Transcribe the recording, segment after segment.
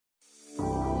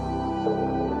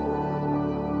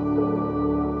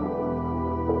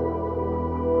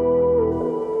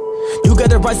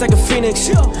rise like a phoenix.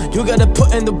 You gotta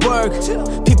put in the work.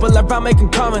 People around making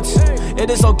comments, it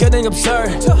is all getting absurd,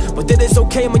 but it is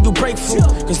okay when you break through,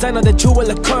 cause I know that you will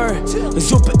occur.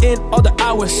 Cause you put in all the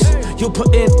hours, you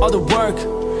put in all the work.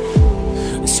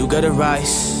 Cause you gotta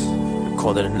rise,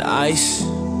 call it an ice.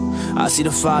 I see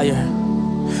the fire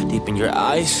deep in your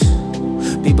eyes.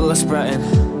 People are spreading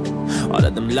all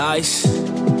of them lies,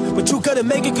 but you gotta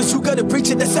make it, cause you gotta preach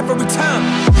it, that's every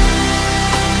time.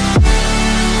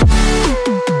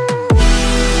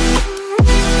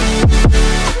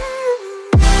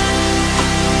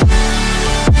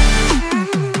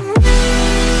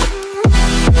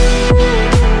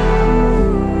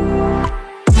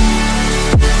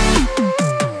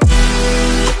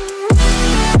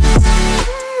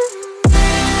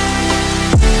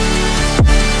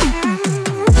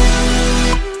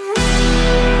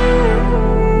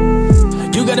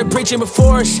 Preaching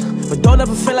before us, but don't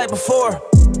ever feel like before.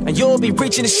 And you'll be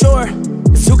reaching the shore,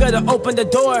 cause you gotta open the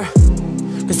door.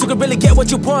 Cause you can really get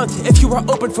what you want if you are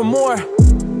open for more.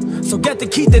 So get the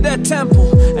key to that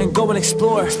temple and go and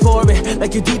explore. Explore it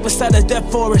like you're deep inside of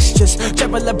that forest. Just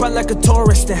travel around like a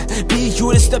tourist and be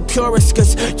you, this the purest.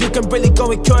 Cause you can really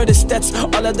go and cure this. That's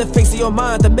all of the things in your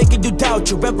mind that making you doubt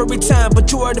you every time.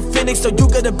 But you are the phoenix, so you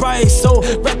gotta rise. So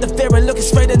wrap the fear and look it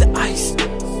straight in the eyes.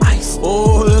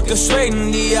 Oh, look it straight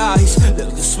in the eyes.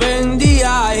 Look it straight in the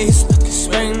eyes. Look it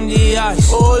straight in the eyes.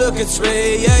 Oh, look it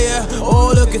straight, yeah, yeah.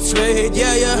 Oh, look it straight,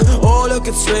 yeah, yeah. Oh, look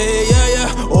it straight, yeah,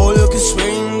 yeah. Oh, look it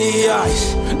straight in the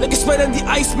eyes. Look it straight in the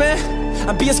ice, man.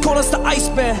 And be as cold as the ice,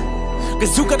 man.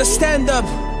 Cause you gotta stand up,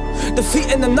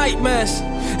 defeating the nightmares.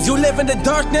 You live in the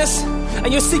darkness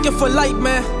and you're seeking for light,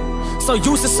 man. So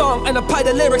use the song and apply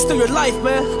the lyrics to your life,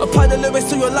 man. Apply the lyrics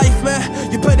to your life,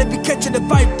 man. You better be catching the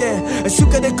vibe there. As you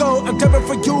gotta go, I'm coming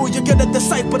for you. You're gonna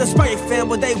decipher the right, fam.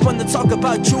 But they wanna talk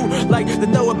about you like they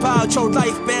know about your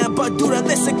life, man. But do not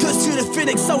listen, cause you're the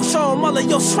phoenix, so show them all of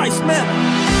your stripes,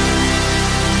 man.